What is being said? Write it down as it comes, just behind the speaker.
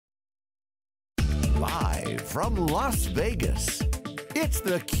Live from Las Vegas, it's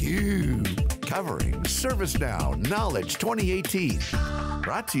theCUBE, covering ServiceNow Knowledge 2018.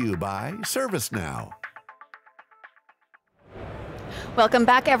 Brought to you by ServiceNow. Welcome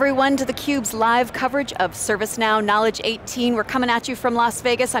back everyone to theCUBE's live coverage of ServiceNow Knowledge 18. We're coming at you from Las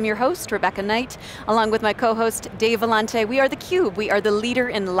Vegas. I'm your host, Rebecca Knight, along with my co-host, Dave Vellante. We are theCUBE, we are the leader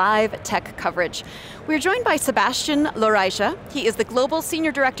in live tech coverage. We're joined by Sebastiaan Laurijsse. He is the Global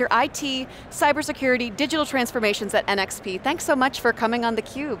Senior Director, IT, Cybersecurity, Digital Transformations at NXP. Thanks so much for coming on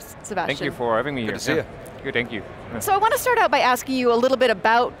theCUBE, Sebastian. Thank you for having me here. Good to see you. Good, thank you. So I want to start out by asking you a little bit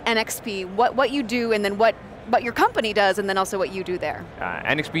about NXP, what you do and then what your company does, and then also what you do there.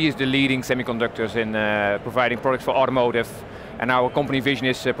 NXP is the leading semiconductors in providing products for automotive, and our company vision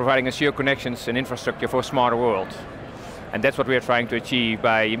is providing a secure connections and infrastructure for a smarter world. And that's what we are trying to achieve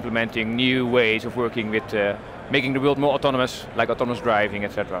by implementing new ways of working with making the world more autonomous, like autonomous driving,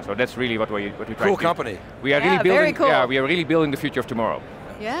 etc. So that's really what we try to do. Cool company. We are really building. Very cool. Yeah, we are really building the future of tomorrow.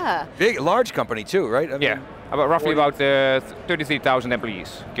 Yeah. Big, large company too, right? I mean, yeah, roughly about 33,000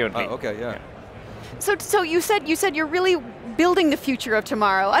 employees currently. Okay, yeah. So you said you're really building the future of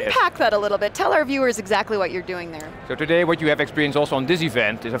tomorrow. Unpack that a little bit. Tell our viewers exactly what you're doing there. So today what you have experienced also on this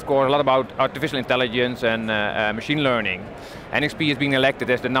event is of course a lot about artificial intelligence and machine learning. NXP is being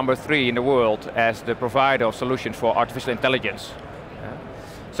elected as the #3 in the world as the provider of solutions for artificial intelligence.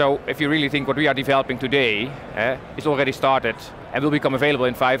 So if you really think what we are developing today, it's already started and will become available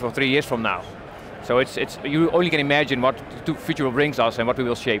in 5 or 3 years from now. So you only can imagine what the future will bring us and what we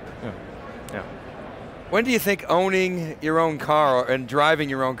will shape. Yeah. When do you think owning your own car and driving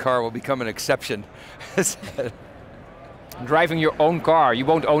your own car will become an exception? Driving your own car, you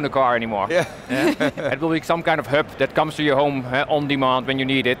won't own a car anymore. Yeah. It will be some kind of hub that comes to your home on demand when you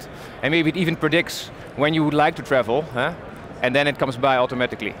need it, and maybe it even predicts when you would like to travel, and then it comes by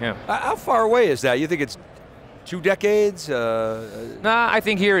automatically. Yeah. How far away is that? You think it's 2 decades? No, I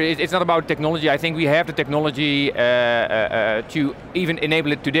think here it's not about technology. I think we have the technology to even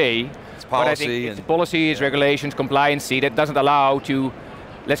enable it today. But I think it's policies, regulations, compliance that doesn't allow to,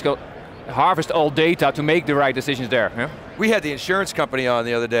 let's go, harvest all data to make the right decisions there. Yeah? We had the insurance company on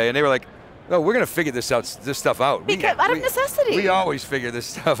the other day and they were like, no, we're going to figure this stuff out. Because out of necessity. We always figure this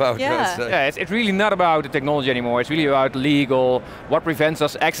stuff out. Yeah, it's really not about the technology anymore. It's really about legal, what prevents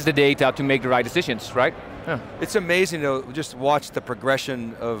us access the data to make the right decisions, right? Yeah. It's amazing to just watch the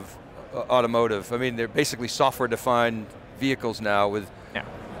progression of automotive. I mean, they're basically software-defined vehicles now with,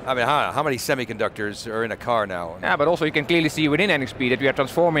 I mean, how many semiconductors are in a car now? Yeah, but also you can clearly see within NXP that we are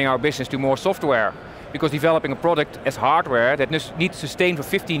transforming our business to more software, because developing a product as hardware that needs to sustain for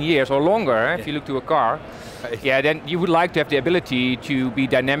 15 years or longer, if you look to a car, then you would like to have the ability to be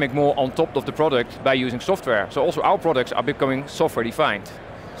dynamic more on top of the product by using software. So also our products are becoming software defined.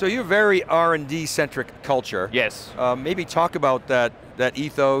 So you're very R&D centric culture. Yes. Maybe talk about that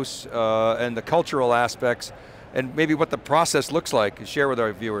ethos and the cultural aspects, and maybe what the process looks like. Share with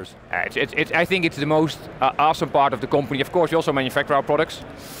our viewers. I think it's the most awesome part of the company. Of course, we also manufacture our products,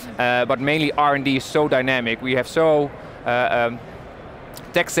 but mainly R&D is so dynamic. We have so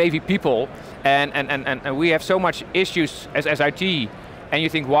tech-savvy people, and we have so much issues as IT, and you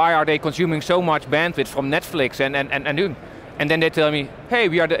think, why are they consuming so much bandwidth from Netflix and then they tell me, hey,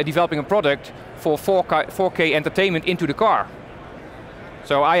 we are developing a product for 4K entertainment into the car.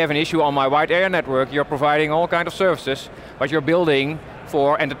 So I have an issue on my wide area network. You're providing all kinds of services, but you're building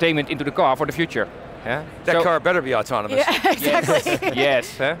for entertainment into the car for the future. Yeah? That car better be autonomous. Yeah, exactly.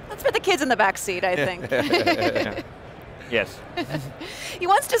 Yes. That's for the kids in the back seat, I think. Yes. You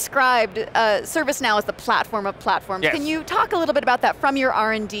once described ServiceNow as the platform of platforms. Yes. Can you talk a little bit about that from your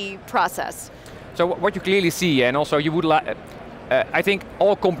R&D process? So what you clearly see, and also you would like, I think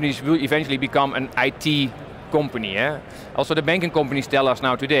all companies will eventually become an IT company. Also the banking companies tell us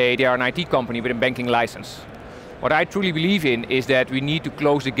now today they are an IT company with a banking license. What I truly believe in is that we need to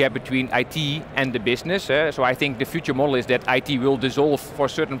close the gap between IT and the business. So I think the future model is that IT will dissolve for a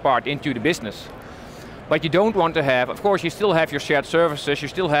certain part into the business. But you don't want to have, of course you still have your shared services, you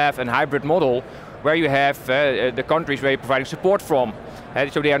still have a hybrid model where you have the countries where you're providing support from.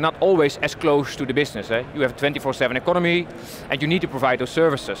 So they are not always as close to the business. You have a 24/7 economy and you need to provide those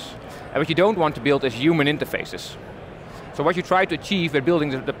services. And what you don't want to build is human interfaces. So what you try to achieve by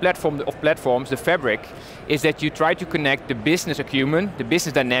building the platform of platforms, the fabric, is that you try to connect the business acumen, the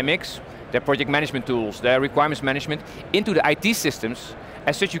business dynamics, their project management tools, their requirements management, into the IT systems,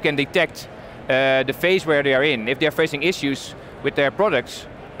 as such you can detect the phase where they are in. If they're facing issues with their products,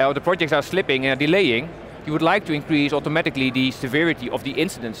 or the projects are slipping and are delaying, you would like to increase automatically the severity of the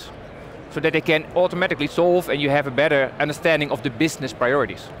incidents, so that they can automatically solve and you have a better understanding of the business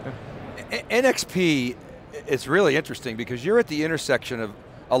priorities. NXP it's really interesting because you're at the intersection of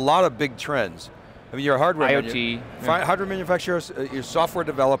a lot of big trends. I mean, you're a hardware IoT, hardware manufacturer, you're a software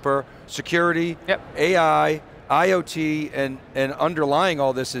developer, security, yep. AI, IoT, and underlying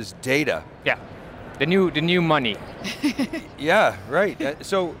all this is data. Yeah, the new money. Yeah, right.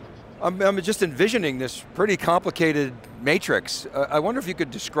 So I'm just envisioning this pretty complicated matrix. I wonder if you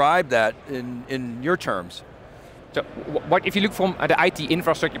could describe that in your terms. So if you look from the IT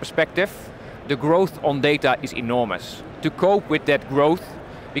infrastructure perspective, the growth on data is enormous. To cope with that growth,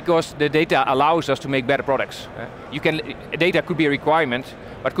 because the data allows us to make better products. Data could be a requirement,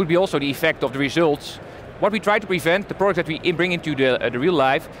 but could be also the effect of the results. What we try to prevent, the products that we bring into the real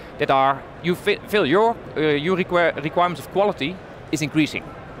life, that are, you fill your requirements of quality is increasing.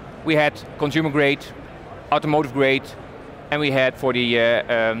 We had consumer grade, automotive grade, and we had for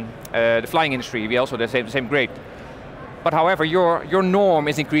the flying industry, we also the same grade. But however, your norm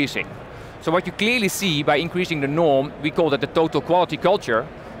is increasing. So what you clearly see by increasing the norm, we call that the total quality culture.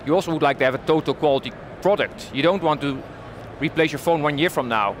 You also would like to have a total quality product. You don't want to replace your phone 1 year from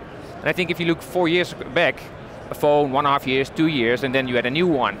now. And I think if you look 4 years back, a phone, 1.5 years, 2 years, and then you had a new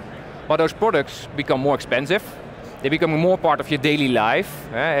one. But those products become more expensive. They become more part of your daily life.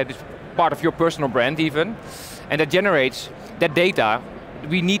 It is part of your personal brand even. And that generates that data.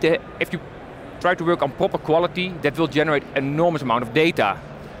 We need, if you try to work on proper quality, that will generate an enormous amount of data.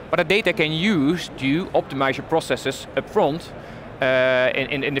 But that data can use to optimize your processes up front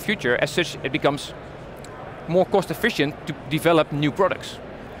in the future. As such, it becomes more cost efficient to develop new products.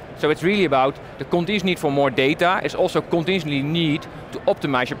 So it's really about the continuous need for more data. It's also continuously need to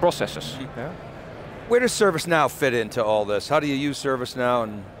optimize your processes. Yeah. Where does ServiceNow fit into all this? How do you use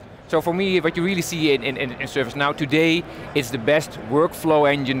ServiceNow? So for me, what you really see in ServiceNow today is the best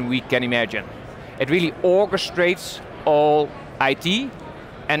workflow engine we can imagine. It really orchestrates all IT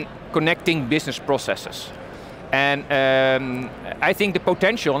and connecting business processes. And I think the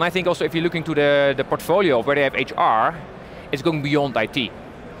potential, and I think also if you're looking to the portfolio of where they have HR, it's going beyond IT.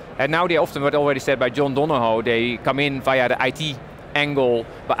 And now they often, what already said by John Donahoe, they come in via the IT angle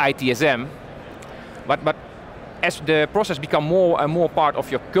by ITSM. But as the process become more and more part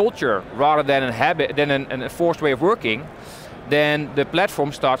of your culture rather than a habit, than a forced way of working, then the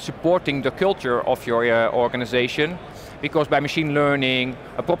platform starts supporting the culture of your organization, because by machine learning,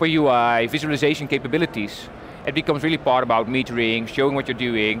 a proper UI, visualization capabilities, it becomes really part about metering, showing what you're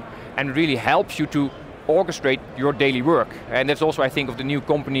doing, and really helps you to orchestrate your daily work. And that's also, I think, of the new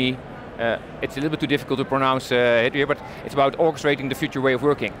company, it's a little bit too difficult to pronounce it here, but it's about orchestrating the future way of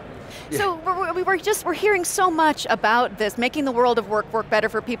working. So we're hearing so much about this, making the world of work better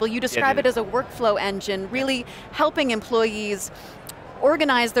for people. You describe it as a workflow engine, really helping employees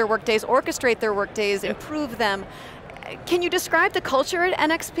organize their workdays, orchestrate their workdays, improve them. Can you describe the culture at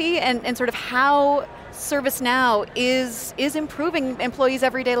NXP and sort of how ServiceNow is improving employees'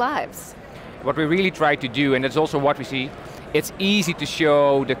 everyday lives? What we really try to do, and that's also what we see, it's easy to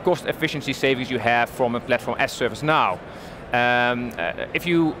show the cost efficiency savings you have from a platform as ServiceNow. If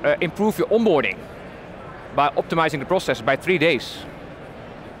you improve your onboarding by optimizing the process by 3 days,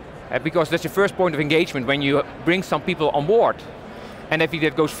 because that's your first point of engagement when you bring some people on board, and if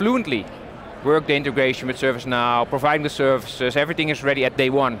that goes fluently, Workday integration with ServiceNow, providing the services, everything is ready at day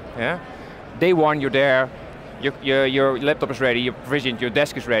one. Yeah? Day one, you're there, your laptop is ready, you're provisioned, your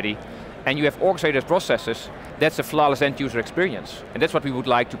desk is ready, and you have orchestrated processes. That's a flawless end user experience. And that's what we would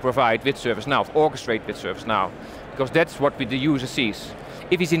like to provide with ServiceNow, orchestrate with ServiceNow. Because that's what the user sees.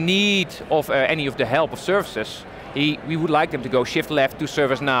 If he's in need of any of the help of services, we would like them to go shift left to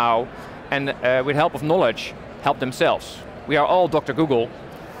ServiceNow and with help of knowledge, help themselves. We are all Dr. Google,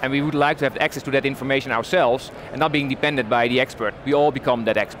 and we would like to have access to that information ourselves and not being dependent by the expert. We all become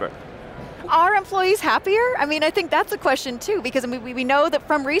that expert. Are employees happier? I mean, I think that's a question too, because I mean, we know that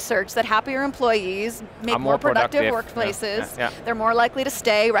from research that happier employees make more productive workplaces. Yeah. They're more likely to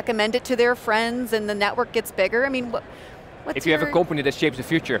stay, recommend it to their friends, and the network gets bigger. I mean, if you have a company that shapes the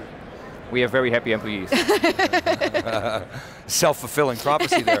future, we have very happy employees. Self-fulfilling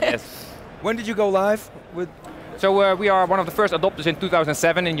prophecy there. Yes. When did you go live with? So we are one of the first adopters in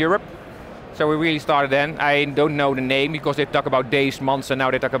 2007 in Europe. So we really started then. I don't know the name because they talk about days, months, and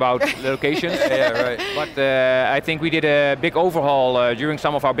now they talk about locations. Yeah, right. But I think we did a big overhaul during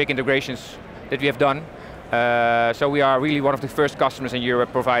some of our big integrations that we have done. So we are really one of the first customers in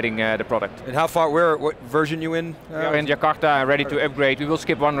Europe providing the product. And how far, what version you in? We are in Jakarta and ready to upgrade. We will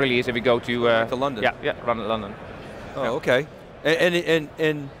skip one release if we go to London. Yeah, London. Oh, yeah. Okay.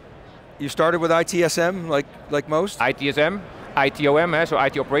 And you started with ITSM like most? ITSM. ITOM, so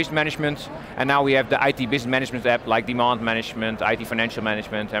IT Operations Management, and now we have the IT Business Management app like Demand Management, IT Financial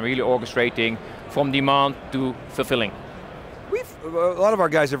Management, and really orchestrating from demand to fulfilling. A lot of our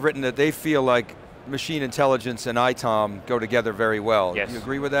guys have written that they feel like machine intelligence and ITOM go together very well. Yes. Do you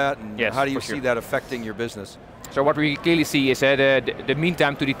agree with that? And yes, how do you see that affecting your business? So what we clearly see is that the mean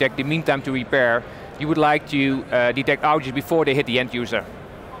time to detect, the mean time to repair, you would like to detect outages before they hit the end user.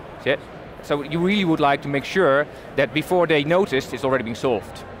 See it? So you really would like to make sure that before they notice, it's already been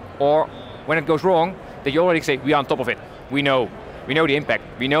solved. Or when it goes wrong, that you already say, we are on top of it. We know the impact.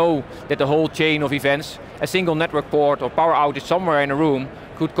 We know that the whole chain of events, a single network port or power outage somewhere in a room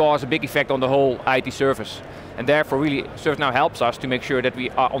could cause a big effect on the whole IT service. And therefore really ServiceNow helps us to make sure that we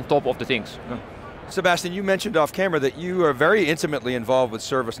are on top of the things. Yeah. Sebastian, you mentioned off camera that you are very intimately involved with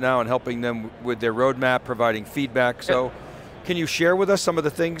ServiceNow and helping them with their roadmap, providing feedback. So can you share with us some of the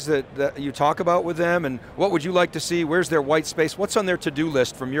things that you talk about with them, and what would you like to see? Where's their white space? What's on their to-do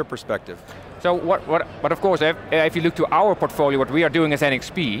list from your perspective? So but of course, if you look to our portfolio, what we are doing as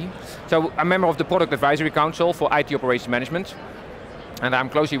NXP, so I'm a member of the Product Advisory Council for IT Operations Management, and I'm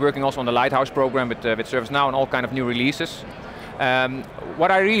closely working also on the Lighthouse program with ServiceNow and all kind of new releases.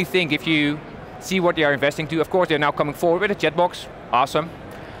 What I really think, if you see what they are investing to, of course they're now coming forward with a chat box, awesome.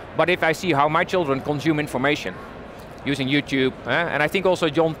 But if I see how my children consume information, using YouTube, and I think also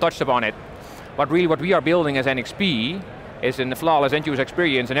John touched upon it, but really what we are building as NXP is in the flawless end user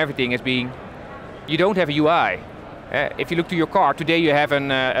experience, and everything is being, you don't have a UI. If you look to your car, today you have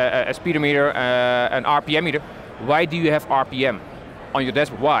a speedometer, an RPM meter. Why do you have RPM on your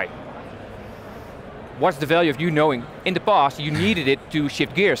dashboard? Why? What's the value of you knowing? In the past, you needed it to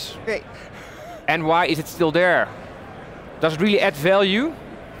shift gears. Great. And why is it still there? Does it really add value?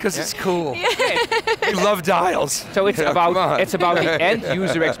 Because it's cool. You love dials. So it's about the end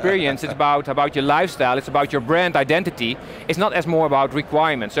user experience. It's about your lifestyle. It's about your brand identity. It's not as more about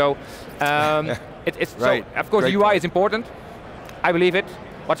requirements. So it's right. So of course the UI is important. I believe it.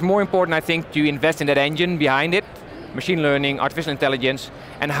 What's more important, I think, to invest in that engine behind it, machine learning, artificial intelligence,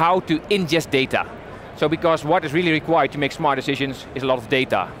 and how to ingest data. So because what is really required to make smart decisions is a lot of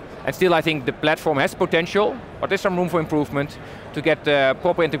data. And still I think the platform has potential, but there's some room for improvement to get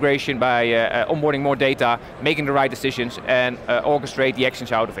proper integration by onboarding more data, making the right decisions, and orchestrate the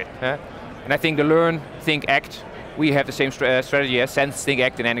actions out of it. And I think the Learn, Think, Act, we have the same strategy as Sense, Think,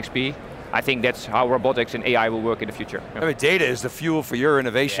 Act in NXP. I think that's how robotics and AI will work in the future. I mean, data is the fuel for your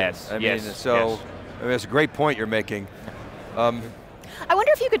innovation. Yes, I mean, so I mean, it's a great point you're making. I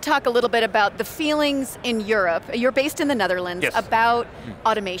wonder if you could talk a little bit about the feelings in Europe, you're based in the Netherlands, about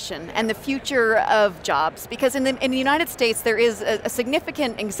automation and the future of jobs. Because in the United States there is a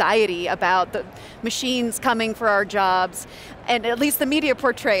significant anxiety about the machines coming for our jobs, and at least the media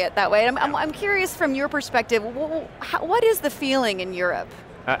portray it that way. And I'm curious from your perspective, what is the feeling in Europe?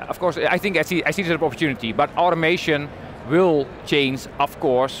 Of course, I think I see this as an opportunity, but automation will change, of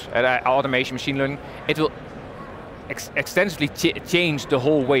course, automation, machine learning, it will extensively change the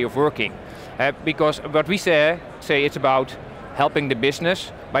whole way of working. Because what we say it's about helping the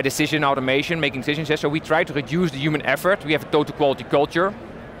business by decision automation, making decisions. So we try to reduce the human effort. We have a total quality culture,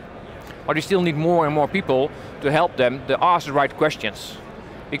 but we still need more and more people to help them to ask the right questions.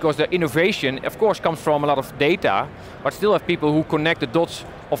 Because the innovation, of course, comes from a lot of data, but still have people who connect the dots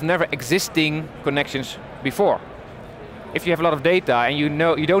of never existing connections before. If you have a lot of data and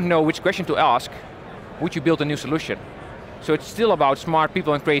you don't know which question to ask, would you build a new solution? So it's still about smart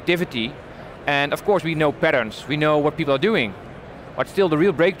people and creativity, and of course we know patterns, we know what people are doing, but still the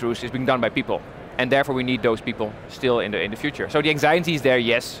real breakthroughs is being done by people, and therefore we need those people still in the future. So the anxiety is there,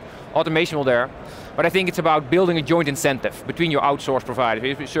 yes, automation will there, but I think it's about building a joint incentive between your outsourced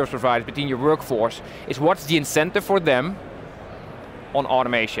providers, service providers, between your workforce, is what's the incentive for them on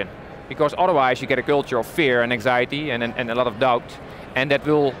automation? Because otherwise you get a culture of fear and anxiety and a lot of doubt, and that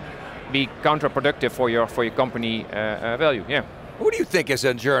will be counterproductive for your company value, What do you think as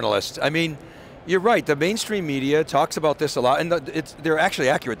a journalist? I mean, you're right, the mainstream media talks about this a lot, and they're actually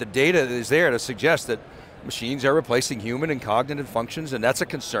accurate. The data is there to suggest that machines are replacing human and cognitive functions, and that's a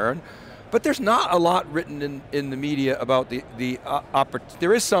concern. But there's not a lot written in the media about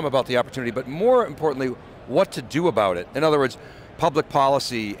there is some about the opportunity, but more importantly, what to do about it. In other words, public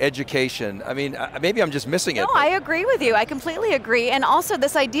policy, education. I mean, maybe I'm just missing it. No, I agree with you. I completely agree. And also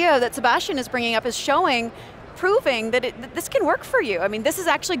this idea that Sebastian is bringing up is proving that this can work for you. I mean, this is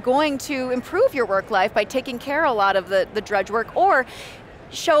actually going to improve your work life by taking care of a lot of the drudge work, or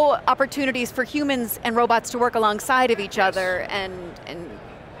show opportunities for humans and robots to work alongside of each other, and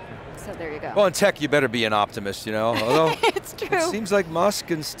so there you go. Well, in tech, you better be an optimist, you know. Although it's true. It seems like Musk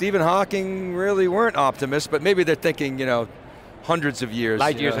and Stephen Hawking really weren't optimists, but maybe they're thinking, you know, hundreds of years.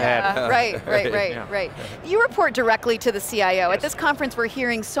 Light years ahead. Right. You report directly to the CIO. Yes. At this conference we're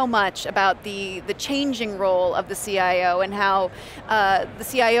hearing so much about the changing role of the CIO and how the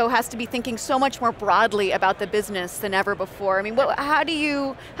CIO has to be thinking so much more broadly about the business than ever before. I mean, how do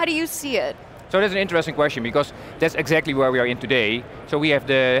you see it? So that's an interesting question because that's exactly where we are in today. So we have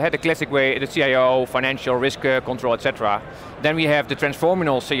the classic way, the CIO, financial, risk control, etc. Then we have the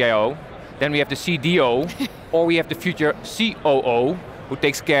transformational CIO. Then we have the CDO, or we have the future COO, who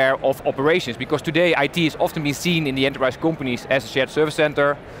takes care of operations. Because today IT is often been seen in the enterprise companies as a shared service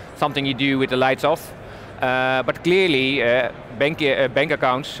center, something you do with the lights off. But clearly, bank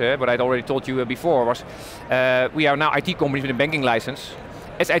accounts, what I'd already told you before, was we are now IT companies with a banking license.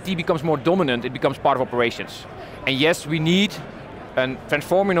 As IT becomes more dominant, it becomes part of operations. And yes, we need a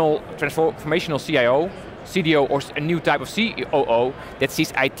transformational CIO, CDO, or a new type of COO that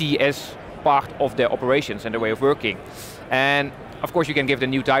sees IT as part of their operations and their way of working. And of course you can give the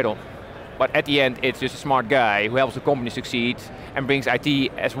new title, but at the end it's just a smart guy who helps the company succeed and brings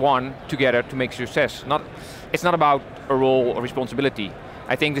IT as one together to make success. It's not about a role or responsibility.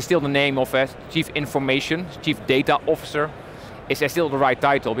 I think there's still the name of a Chief Information, Chief Data Officer, is still the right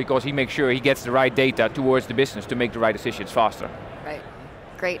title because he makes sure he gets the right data towards the business to make the right decisions faster. Right,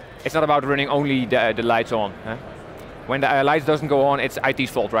 great. It's not about running only the lights on. Huh? When the lights doesn't go on, it's IT's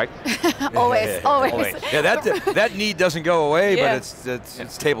fault, right? always. Yeah, that need doesn't go away, but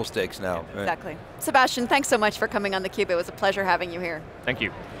it's table stakes now. Exactly. Sebastian, thanks so much for coming on theCUBE. It was a pleasure having you here. Thank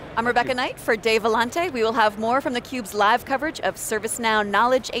you. I'm Rebecca Knight for Dave Vellante. We will have more from theCUBE's live coverage of ServiceNow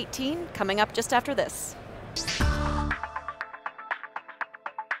Knowledge 18 coming up just after this.